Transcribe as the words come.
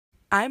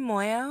I'm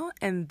Moyo,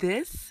 and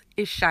this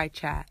is Chi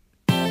Chat.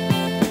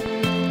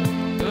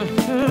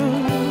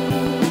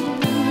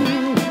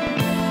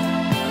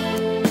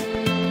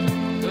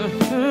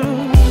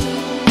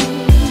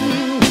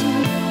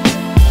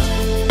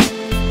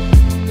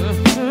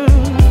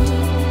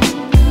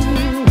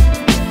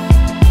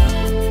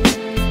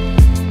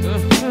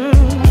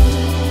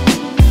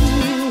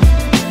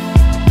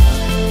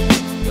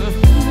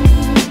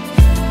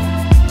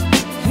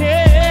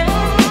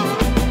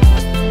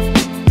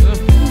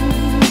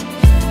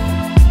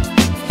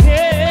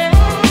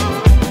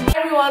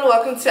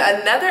 Welcome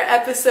to another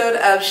episode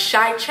of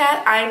Chi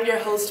Chat. I'm your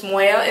host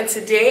Moyo, and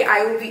today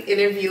I will be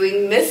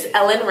interviewing Miss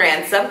Ellen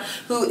Ransom,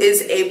 who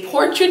is a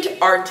portrait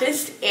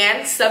artist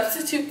and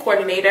substitute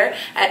coordinator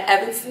at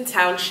Evanston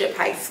Township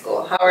High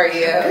School. How are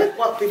you? Good.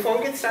 Well, before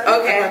we get started,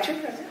 okay. How about your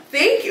present?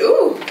 Thank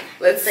you.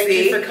 Let's Thank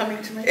see. you for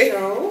coming to my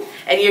show.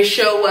 And your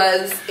show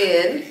was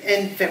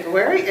in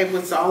February. It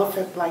was all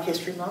of Black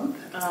History Month,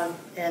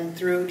 and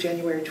through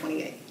January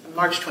 28th,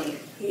 March 28th.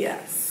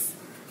 Yes.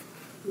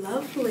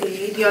 Lovely.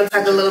 Do you want to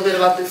talk a little bit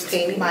about this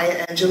painting?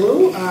 Maya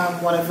Angelou,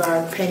 one of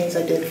our paintings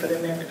I did for the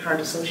American Heart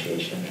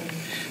Association, and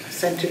I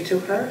sent it to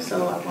her,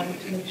 so I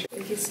wanted to make sure.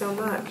 Thank you so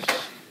much.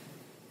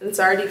 It's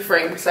already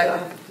framed, so I don't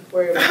have to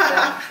worry about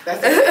that.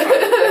 That's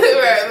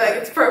right,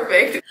 like it's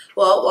perfect.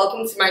 Well,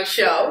 welcome to my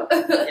show.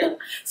 Yeah.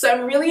 So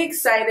I'm really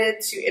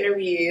excited to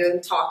interview you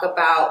and talk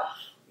about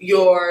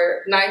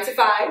your 9 to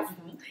 5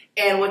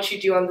 and what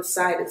you do on the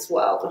side as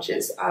well, which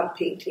is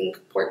painting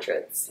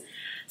portraits.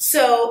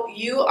 So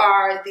you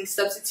are the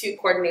substitute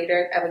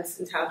coordinator at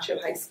Evanston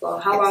Township High School.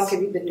 How long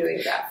have you been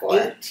doing that for?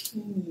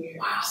 18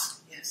 years. Wow.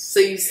 Yes. So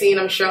you've seen,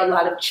 I'm sure, a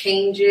lot of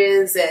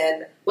changes.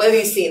 And what have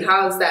you seen?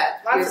 How is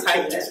that? Lots of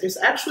changes. It's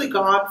actually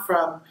gone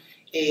from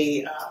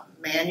a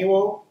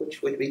manual,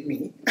 which would be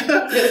me,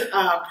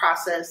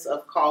 process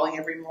of calling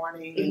every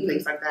morning and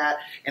things like that,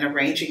 and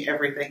arranging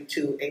everything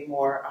to a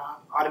more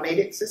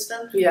automated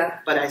system. Yeah.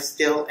 But I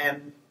still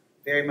am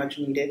very much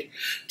needed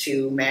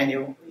to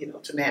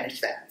to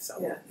manage that. So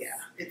yeah,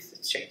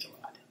 it's changed a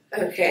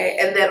lot. Okay,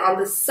 and then on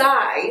the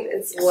side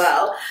as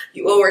well,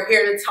 what we're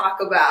here to talk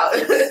about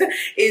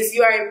is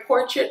you are a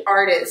portrait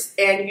artist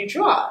and you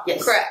draw.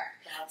 Yes. Correct.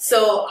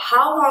 So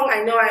how long,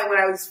 when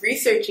I was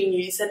researching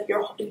you, you said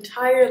your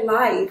entire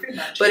life,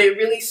 but it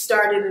really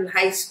started in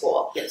high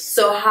school. Yes.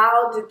 So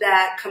how did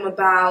that come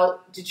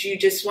about? Did you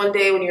just one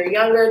day when you were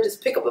younger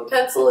just pick up a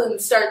pencil and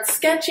start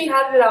sketching?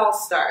 How did it all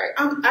start?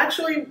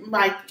 Actually,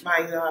 my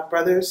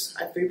brothers,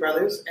 I have 3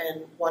 brothers,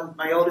 and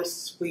my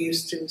oldest, we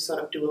used to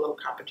sort of do a little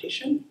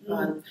competition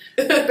on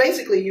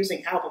basically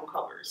using album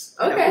covers.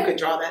 Okay. Who could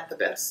draw that the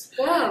best.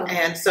 Wow.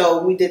 And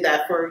so we did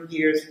that for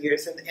years and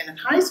years. And in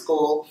high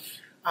school,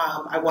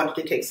 I wanted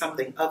to take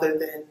something other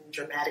than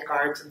dramatic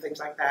arts and things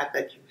like that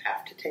you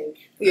have to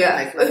take.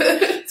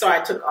 Yeah. So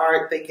I took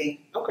art thinking,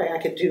 okay, I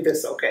could do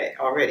this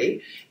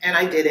already. And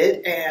I did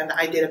it. And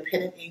I did a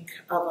pen and ink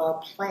of a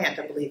plant,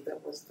 I believe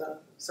that was the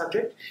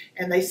subject.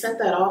 And they sent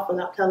that off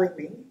without telling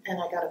me.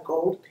 And I got a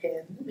gold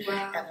pen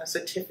and a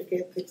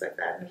certificate, things like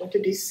that. And I went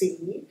to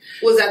D.C.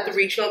 Was that the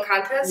regional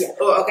contest? Yeah.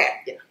 Oh, okay.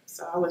 Yeah.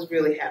 So I was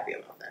really happy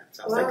about that.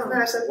 So I was Wow. and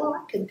then I said, well,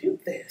 I can do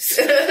this.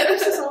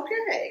 This is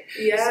okay.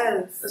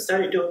 Yes. So I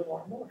started doing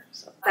more and more.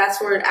 So fast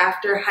forward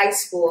after high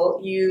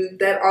school, you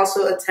then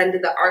also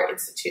attended the Art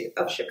Institute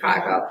of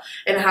Chicago.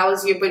 And how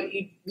was but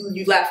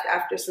you left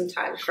after some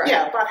time, correct?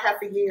 Yeah, about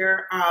half a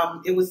year.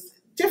 It was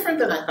different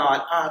than I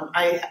thought.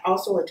 I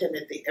also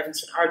attended the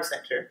Evanston Art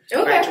Center.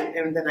 Okay.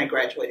 And then I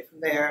graduated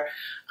from there,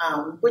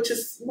 which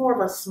is more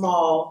of a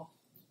small,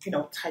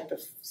 type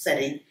of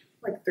setting.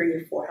 Like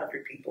 300 or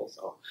 400 people.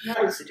 So the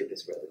Art Institute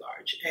is really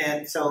large.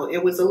 And so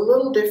it was a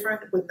little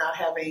different with not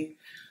having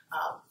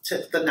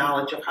the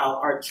knowledge of how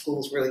art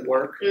schools really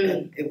work.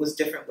 And it was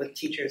different with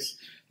teachers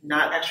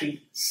not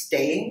actually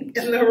staying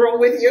in the room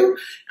with you,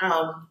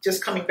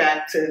 just coming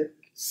back to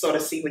sort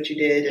of see what you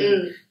did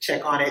and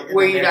check on it.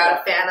 Were you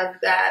not a fan of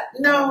that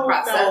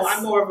process? No,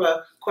 I'm more of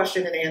a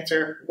question and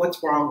answer.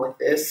 What's wrong with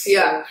this?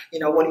 Yeah.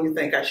 What do you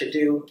think I should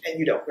do? And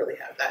you don't really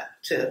have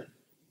that to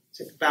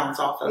bounce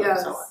off of.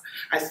 Yes. So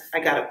I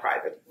got a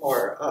private,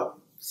 more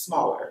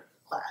smaller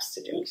class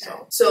to do.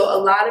 Okay. So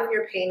a lot of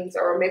your paintings,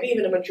 or maybe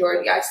even a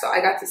majority, I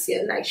got to see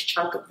a nice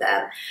chunk of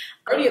them.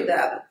 Many of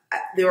them,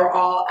 they were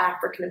all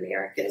African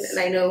American. Yes.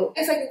 And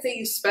I can say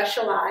you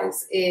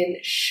specialize in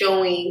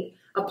showing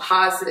a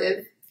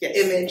positive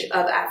image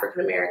of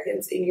African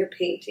Americans in your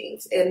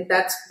paintings. And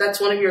that's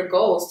one of your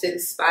goals, to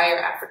inspire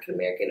African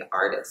American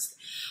artists.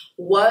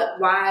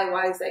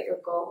 Why is that your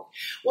goal?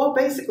 Well,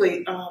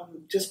 basically,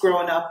 just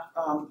growing up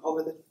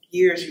over the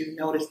years, you've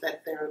noticed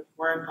that there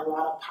weren't a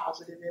lot of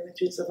positive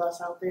images of us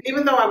out there.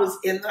 Even though I was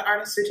in the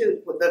Art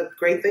Institute, the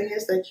great thing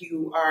is that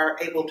you are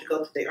able to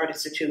go to the Art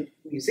Institute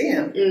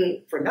Museum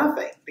for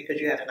nothing because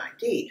you had an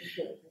ID.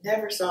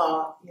 Never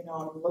saw,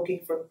 I'm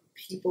looking for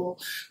people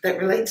that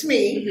relate to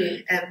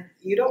me, and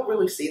you don't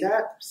really see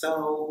that.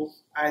 So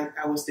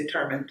I was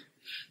determined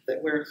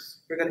that we're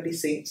going to be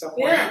seeing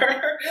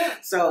somewhere. Yeah.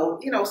 So,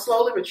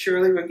 slowly but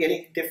surely we're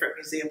getting different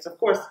museums. Of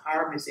course,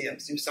 our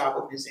museums,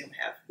 USAGO Museum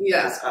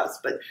has us,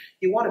 but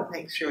you want to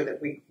make sure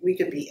that we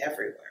can be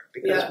everywhere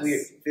because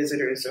we're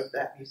visitors of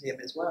that museum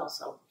as well.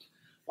 So,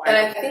 and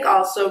I think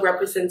also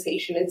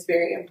representation is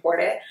very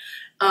important.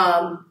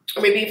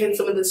 Or maybe even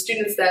some of the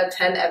students that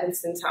attend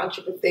Evanston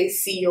Township, if they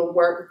see your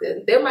work,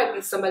 then there might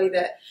be somebody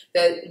that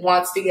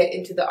wants to get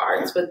into the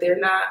arts, but they're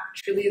not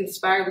truly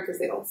inspired because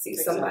they don't see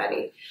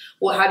somebody.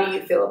 Well, how do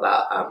you feel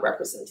about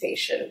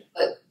representation?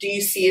 Do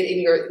you see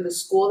it in the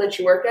school that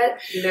you work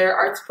at, in their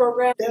arts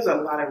program? There's a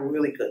lot of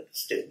really good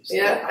students.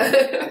 Yeah.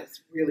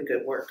 It's really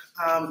good work.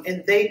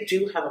 And they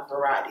do have a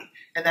variety.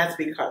 And that's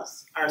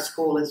because our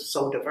school is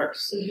so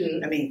diverse.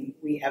 Mm-hmm. I mean,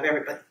 we have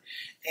everybody.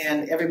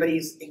 And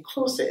everybody's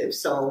inclusive,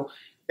 so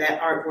that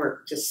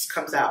artwork just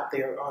comes out.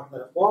 They're on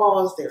the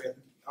walls, they're in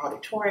the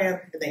auditorium,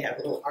 and they have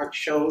little art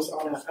shows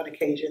on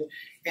occasion.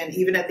 And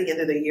even at the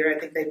end of the year, I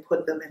think they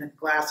put them in a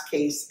glass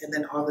case, and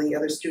then all the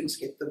other students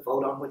get to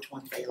vote on which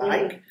one they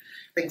like,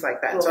 things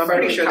like that. So I'm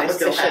pretty sure they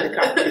still have the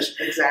competition.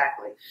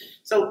 Exactly.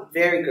 So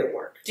very good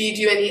work. Do you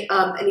do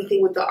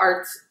anything with the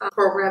arts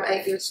program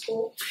at your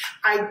school?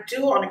 I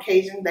do on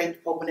occasion. They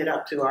open it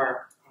up to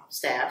our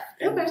staff,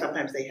 and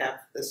sometimes they have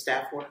the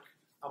staff work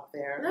up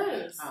there.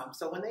 Nice.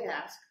 So when they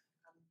ask.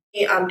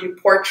 Do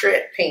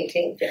portrait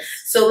painting. Yes.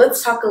 So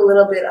let's talk a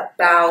little bit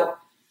about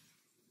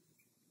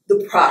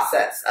the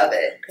process of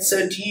it. Okay.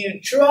 So do you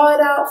draw it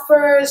out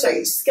first? Are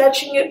you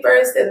sketching it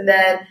first? And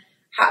then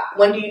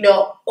when do you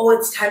know,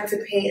 it's time to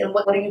paint? And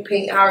what are you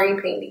painting? How are you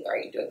painting? Are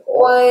you doing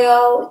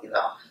oil?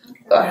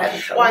 Go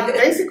ahead. Well, I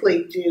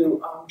basically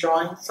do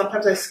drawing.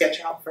 Sometimes I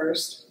sketch out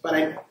first, but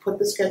I put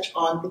the sketch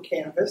on the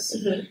canvas.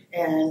 Mm-hmm.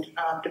 And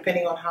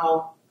depending on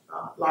how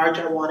large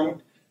I want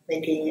it,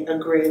 making a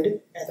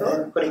grid and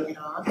then putting it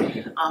on.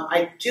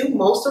 I do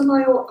most of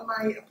my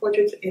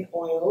portraits in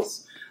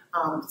oils.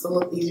 It's a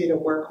little easier to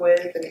work with,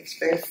 and it's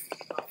very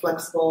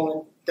flexible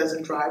and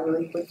doesn't dry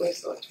really quickly,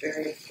 so it's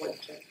very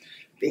important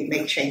to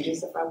make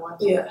changes if I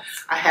want to. Yeah.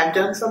 I have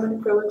done some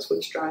in acrylics,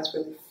 which dries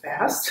really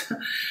fast,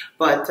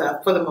 but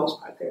for the most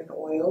part, they're in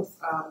oils.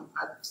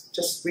 I've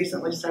just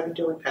recently started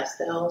doing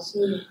pastels,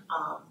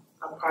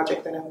 a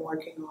project that I'm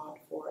working on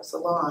for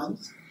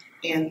salons,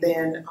 and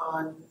then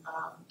on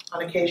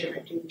occasion,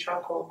 I do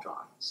charcoal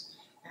drawings,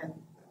 and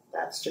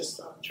that's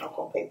just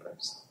charcoal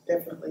papers,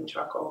 definitely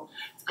charcoal.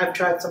 I've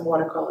tried some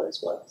watercolor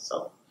as well,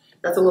 so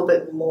that's a little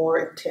bit more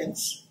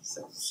intense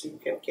since you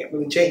can't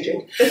really change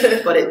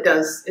it, but it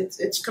does.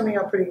 It's coming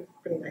out pretty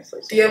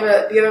nicely. So do you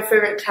have a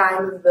favorite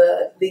time of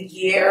the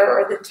year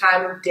or the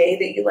time of day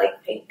that you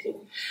like painting?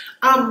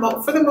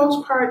 For the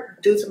most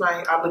part, due to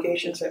my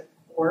obligations at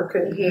work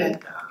and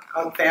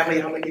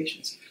family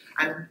obligations,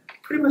 I'm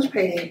pretty much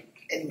painting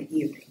in the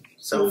evening.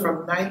 So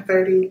from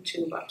 9:30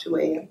 to about 2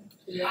 a.m.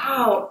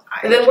 Wow.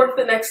 And then work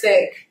the next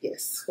day.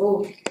 Yes.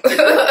 Ooh.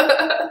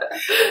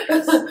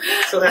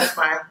 So that's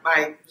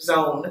my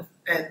zone.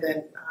 And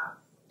then,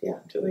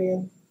 2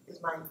 a.m. is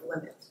my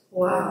limit.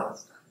 Wow.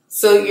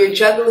 So you're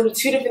juggling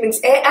two different things,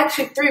 and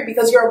actually three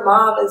because you're a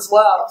mom as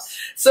well.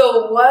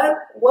 So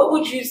what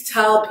would you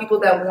tell people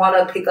that want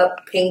to pick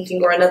up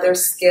painting or another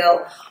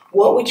skill?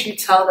 What would you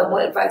tell them?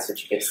 What advice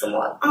would you give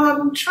someone?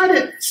 Try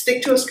to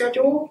stick to a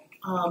schedule.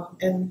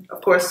 And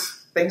of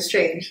course, things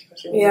change,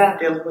 especially when you're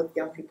dealing with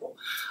young people.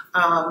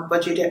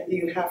 But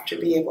you have to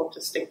be able to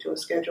stick to a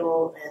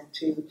schedule and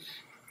to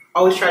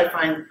always try to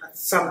find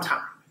some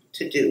time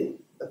to do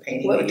the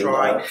painting or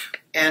drawing.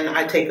 And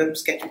I take a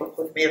sketchbook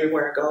with me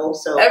everywhere I go.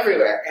 So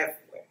everywhere.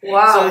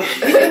 Wow.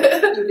 So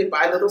you can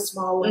buy little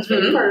small ones for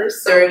your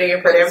purse. So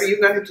whatever you're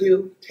going to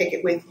do, take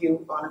it with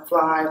you on a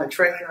fly, on a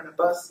train, on a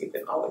bus. You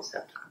can always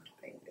have time to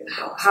paint.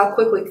 How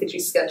quickly could you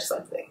sketch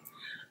something?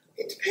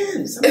 It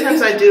depends.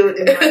 Sometimes I do it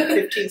in like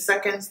 15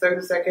 seconds,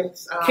 30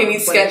 seconds. Can you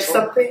sketch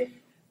something?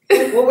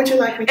 What would you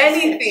like me to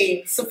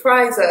Anything. sketch?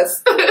 Surprise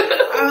us.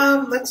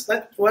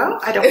 Well,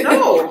 I don't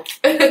know.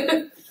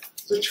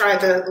 So try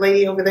the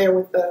lady over there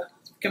with the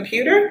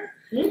computer.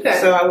 Okay.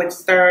 So I would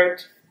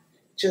start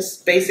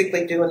just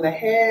basically doing the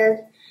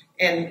head.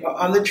 And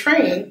on the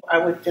train, I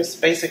would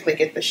just basically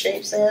get the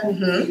shapes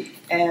in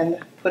and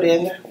put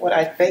in what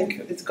I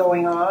think is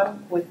going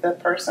on with the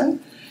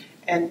person.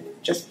 And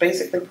just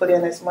basically put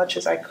in as much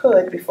as I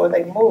could before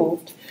they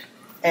moved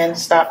and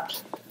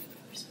stopped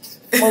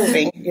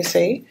moving, you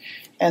see.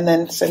 And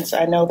then since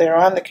I know they're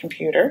on the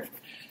computer,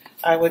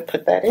 I would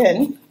put that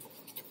in.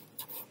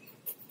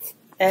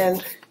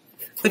 And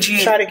would you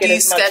try to get do you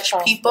as much sketch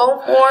possible.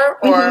 People more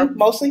or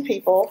mostly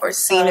people or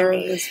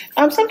scenery?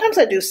 Sometimes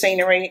I do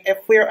scenery.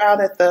 If we're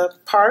out at the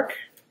park,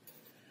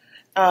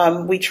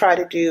 we try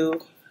to do.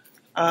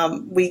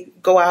 We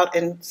go out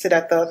and sit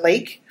at the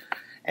lake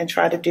and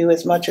try to do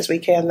as much as we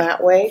can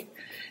that way.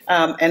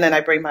 And then I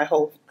bring my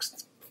whole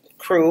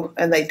crew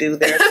and they do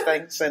their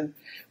things and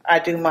I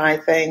do my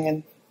thing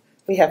and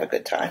we have a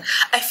good time.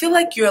 I feel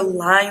like your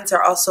lines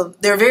are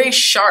they're very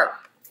sharp.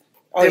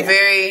 They're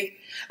very...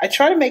 I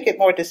try to make it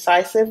more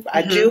decisive.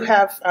 I do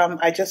have,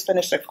 I just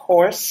finished a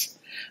course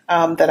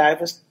that I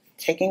was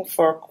taking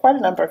for quite a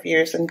number of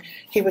years, and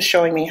he was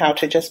showing me how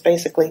to just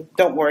basically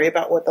don't worry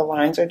about what the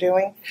lines are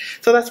doing.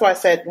 So that's why I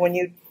said when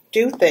you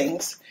do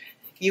things,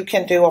 you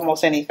can do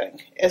almost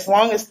anything. As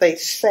long as they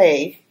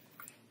say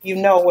you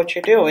know what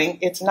you're doing,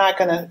 it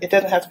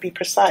doesn't have to be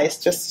precise,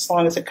 just as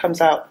long as it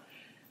comes out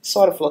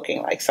sort of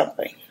looking like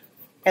something.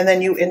 And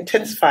then you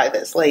intensify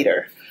this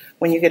later.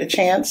 When you get a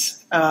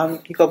chance,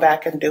 you go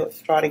back and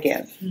draw it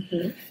again.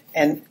 Mm-hmm.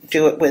 And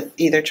do it with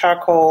either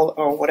charcoal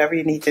or whatever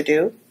you need to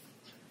do.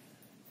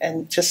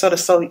 And just sort of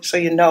so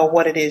you know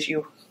what it is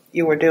you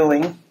were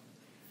doing.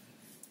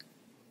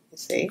 You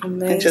see?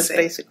 Amazing. And just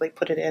basically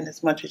put it in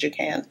as much as you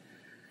can.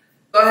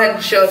 Go ahead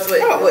and show us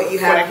what you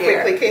have here.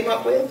 What I quickly came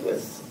up with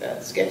was a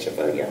sketch of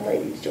a young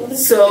lady doing it.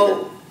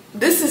 So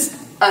this is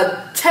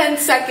a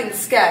 10-second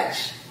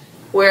sketch,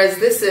 whereas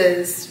this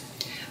is...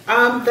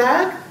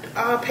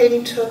 That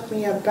painting took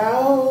me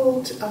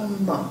about a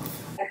month.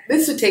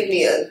 This would take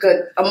me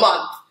a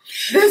month.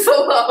 This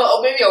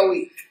alone, maybe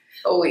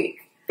a week.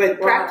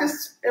 But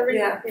practice every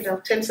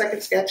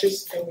 10-second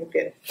sketches, and you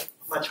get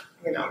much.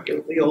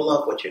 You'll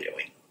love what you're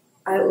doing.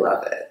 I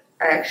love it.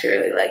 I actually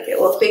really like it.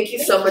 Well, thank you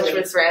so much,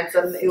 Ms.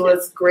 Ransom. It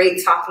was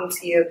great talking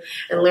to you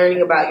and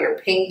learning about your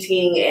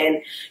painting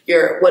and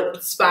what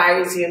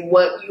inspires you and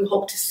what you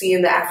hope to see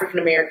in the African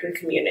American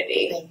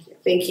community. Thank you.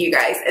 Thank you,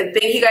 guys. And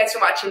thank you guys for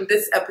watching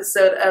this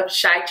episode of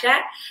Chi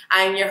Chat.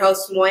 I am your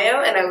host,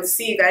 Moyo, and I will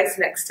see you guys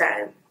next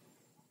time.